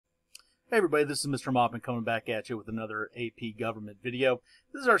Hey everybody, this is Mr. Moffman coming back at you with another AP government video.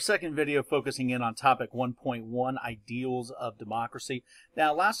 This is our second video focusing in on topic 1.1, Ideals of Democracy.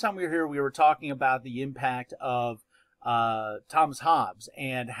 Now, last time we were here, we were talking about the impact of Thomas Hobbes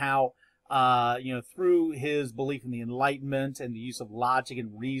and how, through his belief in the Enlightenment and the use of logic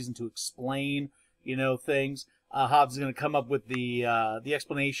and reason to explain, things, Hobbes is going to come up with the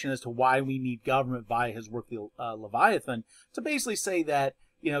explanation as to why we need government via his work, the Leviathan, to basically say that,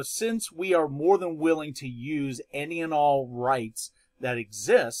 since we are more than willing to use any and all rights that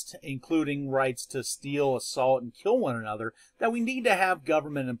exist, including rights to steal, assault, and kill one another, that we need to have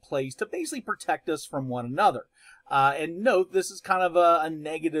government in place to basically protect us from one another. And note, this is kind of a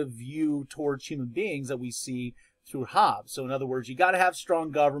negative view towards human beings that we see through Hobbes. So in other words, you got to have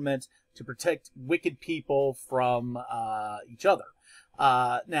strong government to protect wicked people from each other.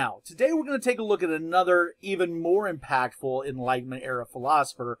 Now, today we're going to take a look at another even more impactful Enlightenment era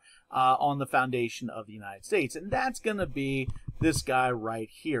philosopher on the foundation of the United States, and that's going to be this guy right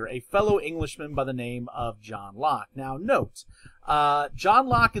here, a fellow Englishman by the name of John Locke. Now, note, John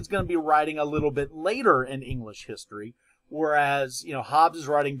Locke is going to be writing a little bit later in English history, whereas, Hobbes is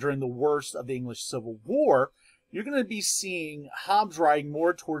writing during the worst of the English Civil War. You're going to be seeing Hobbes writing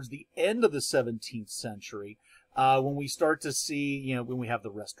more towards the end of the 17th century, when we start to see, when we have the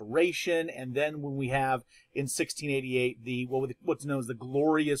Restoration, and then when we have in 1688 what's known as the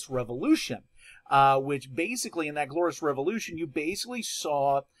Glorious Revolution, which basically in that Glorious Revolution you basically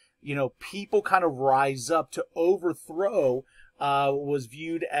saw, people kind of rise up to overthrow what was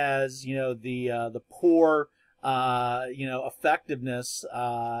viewed as the poor effectiveness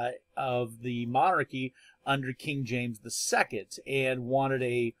of the monarchy under King James II, and wanted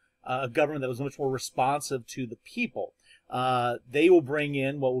a government that was much more responsive to the people. They will bring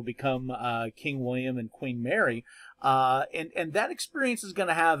in what will become King William and Queen Mary, and that experience is going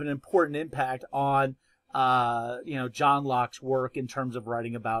to have an important impact on John Locke's work in terms of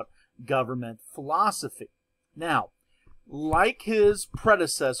writing about government philosophy. Now, like his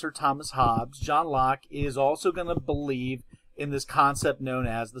predecessor Thomas Hobbes, John Locke is also going to believe in this concept known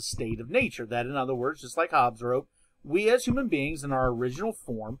as the state of nature. That, in other words, just like Hobbes wrote, we as human beings in our original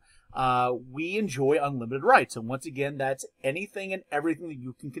form, we enjoy unlimited rights. And once again, that's anything and everything that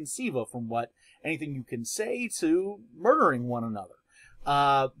you can conceive of, from anything you can say to murdering one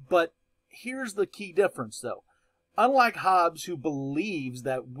another. But here's the key difference, though. Unlike Hobbes, who believes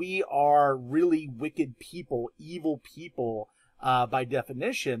that we are really wicked people, evil people by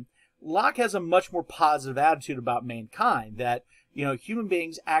definition, Locke has a much more positive attitude about mankind, that, human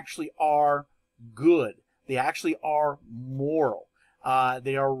beings actually are good. They actually are moral.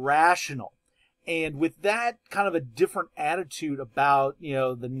 They are rational. And with that kind of a different attitude about,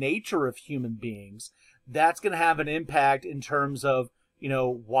 the nature of human beings, that's going to have an impact in terms of,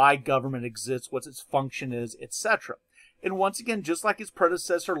 why government exists, what its function is, etc. And once again, just like his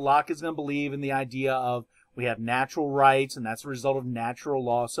predecessor, Locke is going to believe in the idea of we have natural rights, and that's a result of natural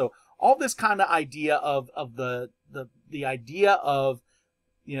law. So all this kind of idea of the idea of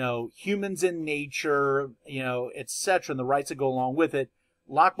humans in nature, etc., and the rights that go along with it,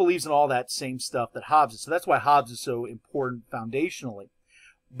 Locke believes in all that same stuff that Hobbes is. So that's why Hobbes is so important foundationally.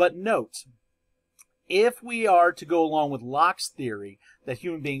 But note, if we are to go along with Locke's theory that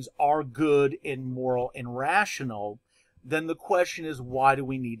human beings are good and moral and rational, then the question is, why do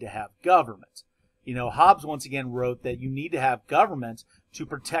we need to have government? Hobbes once again wrote that you need to have government to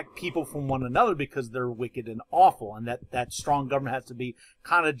protect people from one another because they're wicked and awful, and that strong government has to be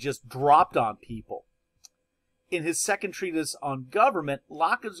kind of just dropped on people. In his second treatise on government,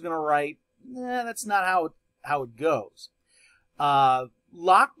 Locke is going to write, that's not how it goes.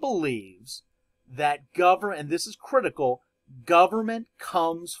 Locke believes that government, and this is critical, government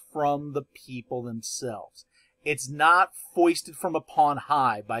comes from the people themselves. It's not foisted from upon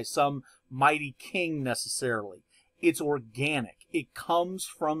high by some mighty king necessarily. It's organic. It comes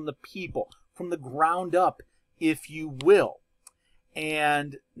from the people, from the ground up, if you will.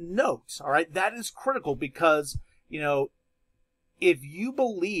 And note, all right, that is critical because, if you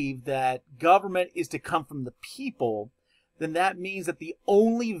believe that government is to come from the people, then that means that the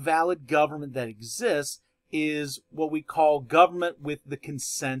only valid government that exists is what we call government with the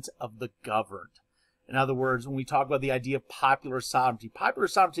consent of the governed. In other words, when we talk about the idea of popular sovereignty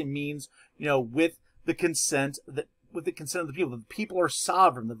means, with the consent of the people. The people are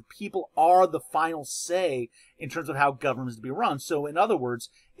sovereign. The people are the final say in terms of how government is to be run. So, in other words,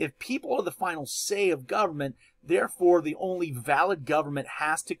 if people are the final say of government, therefore the only valid government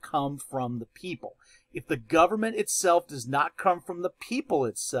has to come from the people. If the government itself does not come from the people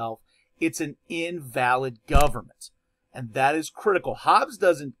itself, it's an invalid government. And that is critical. Hobbes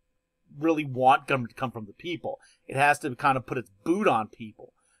doesn't really want government to come from the people. It has to kind of put its boot on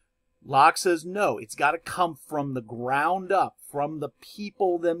people. Locke says, no, it's got to come from the ground up, from the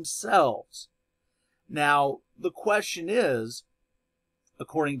people themselves. Now, the question is,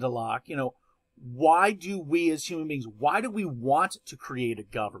 according to Locke, why do we as human beings, why do we want to create a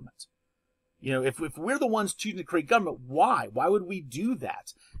government? If we're the ones choosing to create government, why? Why would we do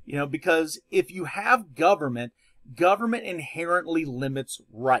that? Because if you have government inherently limits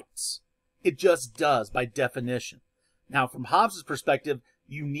rights. It just does by definition. Now, from Hobbes' perspective,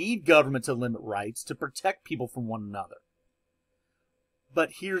 you need government to limit rights to protect people from one another.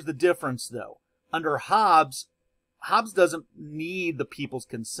 But here's the difference, though. Under Hobbes doesn't need the people's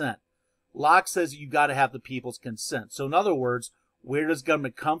consent. Locke says you got to have the people's consent. So in other words, where does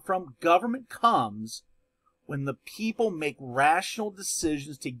government come from? Government comes when the people make rational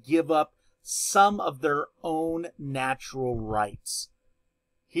decisions to give up some of their own natural rights.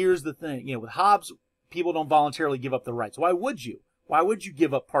 Here's the thing. With Hobbes, people don't voluntarily give up their rights. Why would you? Why would you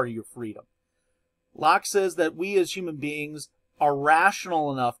give up part of your freedom? Locke says that we as human beings are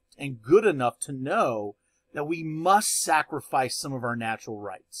rational enough and good enough to know that we must sacrifice some of our natural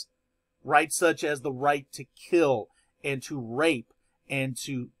rights. Rights such as the right to kill and to rape and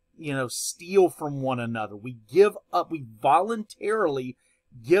to, steal from one another. We voluntarily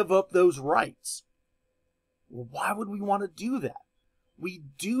give up those rights. Well, why would we want to do that? We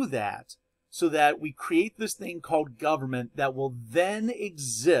do that so that we create this thing called government that will then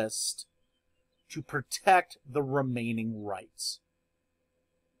exist to protect the remaining rights.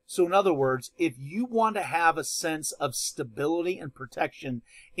 So in other words, if you want to have a sense of stability and protection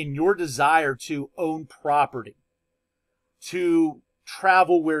in your desire to own property, to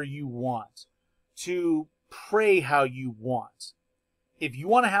travel where you want, to pray how you want, if you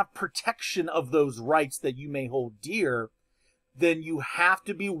want to have protection of those rights that you may hold dear, then you have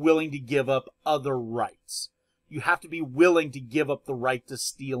to be willing to give up other rights. You have to be willing to give up the right to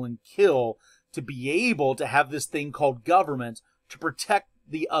steal and kill to be able to have this thing called government to protect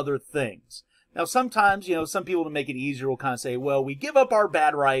the other things. Now, sometimes, some people, to make it easier, will kind of say, well, we give up our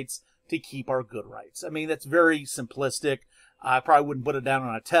bad rights to keep our good rights. I mean, that's very simplistic. I probably wouldn't put it down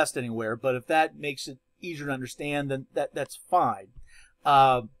on a test anywhere, but if that makes it easier to understand, then that's fine.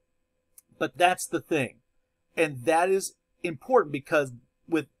 But that's the thing. And that is important because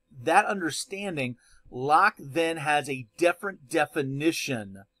with that understanding, Locke then has a different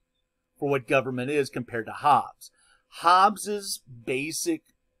definition for what government is compared to Hobbes. Hobbes's basic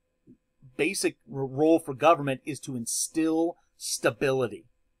role for government is to instill stability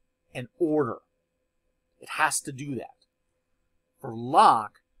and order. It has to do that. For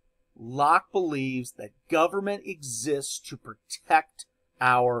Locke believes that government exists to protect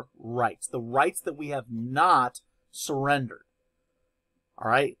our rights, the rights that we have not surrendered. All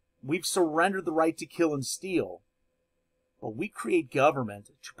right? We've surrendered the right to kill and steal, but we create government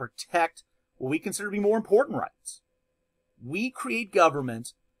to protect what we consider to be more important rights. We create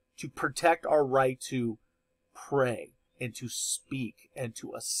government to protect our right to pray and to speak and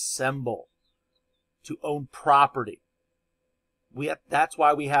to assemble, to own property. That's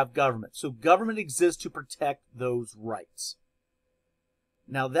why we have government. So government exists to protect those rights.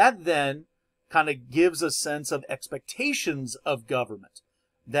 Now that then kind of gives a sense of expectations of government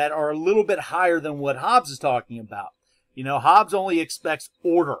that are a little bit higher than what Hobbes is talking about. Hobbes only expects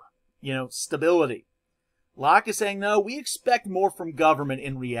order, stability. Locke is saying, no, we expect more from government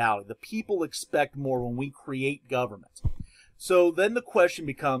in reality. The people expect more when we create government. So then the question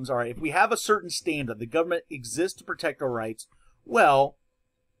becomes, all right, if we have a certain standard, the government exists to protect our rights, well,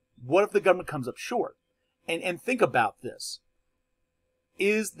 what if the government comes up short? And think about this.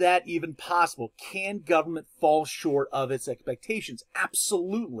 Is that even possible? Can government fall short of its expectations?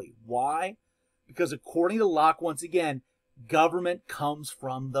 Absolutely. Why? Because according to Locke, once again, government comes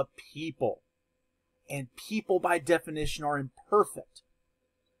from the people. And people, by definition, are imperfect.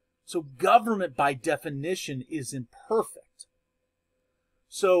 So government, by definition, is imperfect.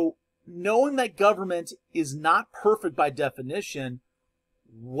 So knowing that government is not perfect by definition,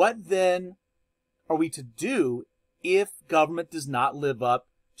 what then are we to do if government does not live up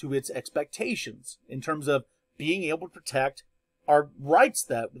to its expectations in terms of being able to protect our rights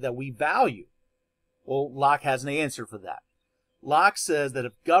that we value? Well, Locke has an answer for that. Locke says that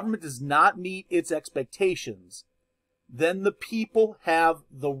if government does not meet its expectations, then the people have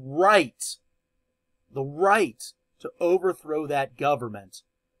the right to overthrow that government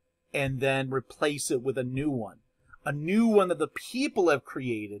and then replace it with a new one that the people have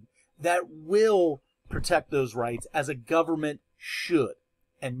created that will protect those rights as a government should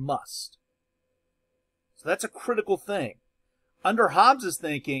and must. So that's a critical thing. Under Hobbes'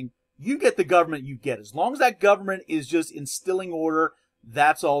 thinking, You get the government you get. As long as that government is just instilling order,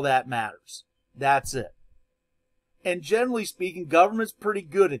 that's all that matters. That's it. And generally speaking, government's pretty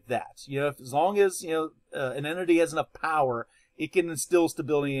good at that. As long as, an entity has enough power, it can instill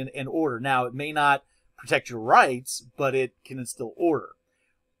stability and order. Now, it may not protect your rights, but it can instill order.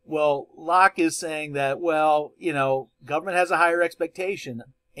 Well, Locke is saying that, government has a higher expectation,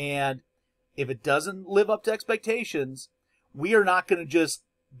 and if it doesn't live up to expectations, we are not going to just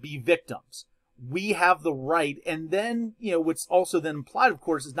be victims. We have the right, and then, what's also then implied, of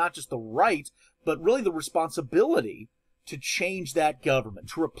course, is not just the right, but really the responsibility to change that government,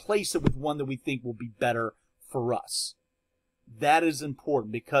 to replace it with one that we think will be better for us. That is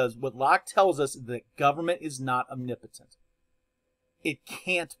important, because what Locke tells us is that government is not omnipotent. It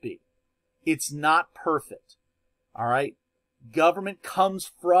can't be. It's not perfect. All right? Government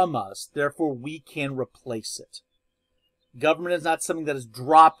comes from us, therefore we can replace it. Government is not something that is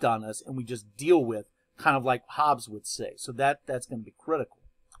dropped on us and we just deal with, kind of like Hobbes would say. So that's going to be critical.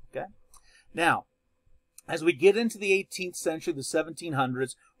 Okay? Now, as we get into the 18th century, the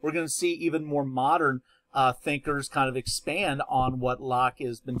 1700s, we're going to see even more modern thinkers kind of expand on what Locke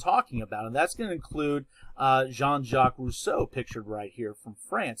has been talking about. And that's going to include Jean-Jacques Rousseau, pictured right here from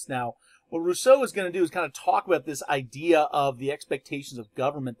France. Now, what Rousseau is going to do is kind of talk about this idea of the expectations of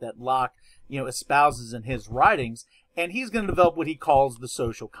government that Locke, espouses in his writings. And he's going to develop what he calls the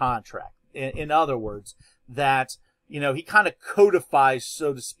social contract. In other words, that, he kind of codifies,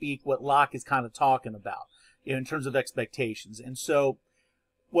 so to speak, what Locke is kind of talking about in terms of expectations. And so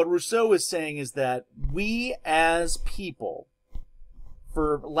what Rousseau is saying is that we as people,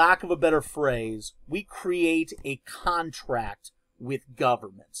 for lack of a better phrase, we create a contract with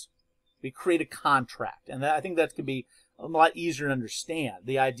government. We create a contract. And I think that could be a lot easier to understand.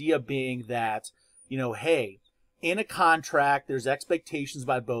 The idea being that, hey, in a contract, there's expectations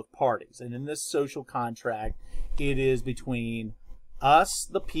by both parties. And in this social contract, it is between us,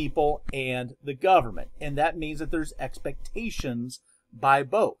 the people, and the government. And that means that there's expectations by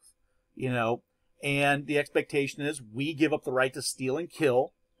both, and the expectation is we give up the right to steal and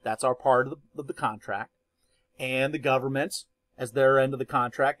kill. That's our part of the contract. And the government, as their end of the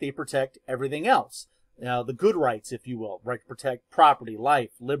contract, they protect everything else. The good rights, if you will, right to protect property,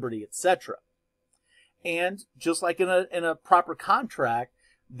 life, liberty, etc. And just like in a proper contract,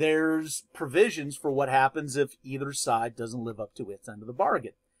 there's provisions for what happens if either side doesn't live up to its end of the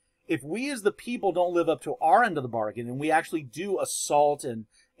bargain. If we as the people don't live up to our end of the bargain and we actually do assault and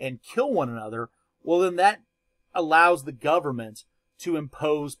kill one another, well, then that allows the government to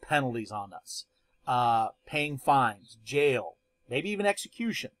impose penalties on us, paying fines, jail, maybe even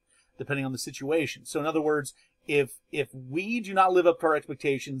execution, depending on the situation. So in other words, if we do not live up to our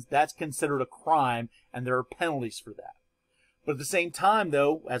expectations, that's considered a crime, and there are penalties for that. But at the same time,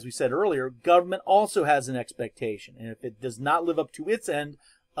 though, as we said earlier, government also has an expectation. And if it does not live up to its end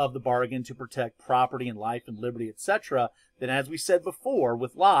of the bargain to protect property and life and liberty, etc., then as we said before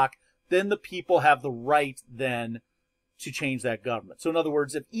with Locke, then the people have the right then to change that government. So in other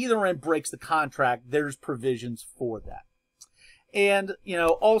words, if either end breaks the contract, there's provisions for that. And,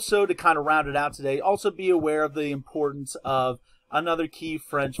 also to kind of round it out today, also be aware of the importance of another key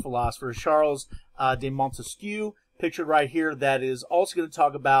French philosopher, Charles de Montesquieu, pictured right here, that is also going to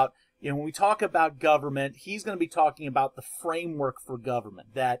talk about, when we talk about government, he's going to be talking about the framework for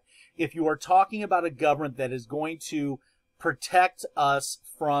government. That if you are talking about a government that is going to protect us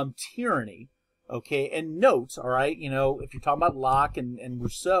from tyranny, okay, and note, all right, if you're talking about Locke and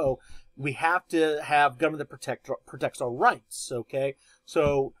Rousseau, we have to have government that protects our rights, okay?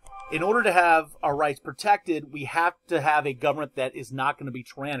 So in order to have our rights protected, we have to have a government that is not going to be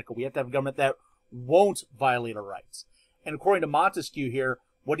tyrannical. We have to have a government that won't violate our rights. And according to Montesquieu here,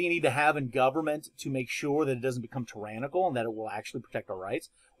 what do you need to have in government to make sure that it doesn't become tyrannical and that it will actually protect our rights?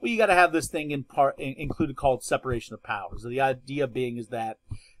 Well, you got to have this thing included called separation of powers. So the idea being is that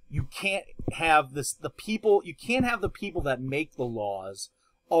you can't have the people that make the laws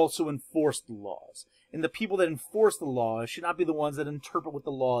also enforce the laws. And the people that enforce the laws should not be the ones that interpret what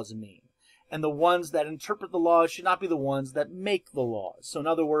the laws mean. And the ones that interpret the laws should not be the ones that make the laws. So in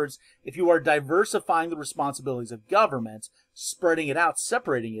other words, if you are diversifying the responsibilities of government, spreading it out,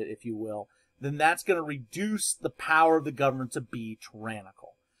 separating it, if you will, then that's going to reduce the power of the government to be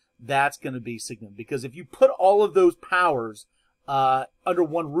tyrannical. That's going to be significant. Because if you put all of those powers under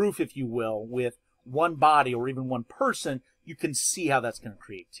one roof, if you will, with one body or even one person, you can see how that's going to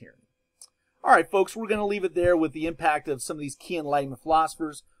create tyranny. All right, folks, we're going to leave it there with the impact of some of these key Enlightenment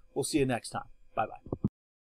philosophers. We'll see you next time. Bye-bye.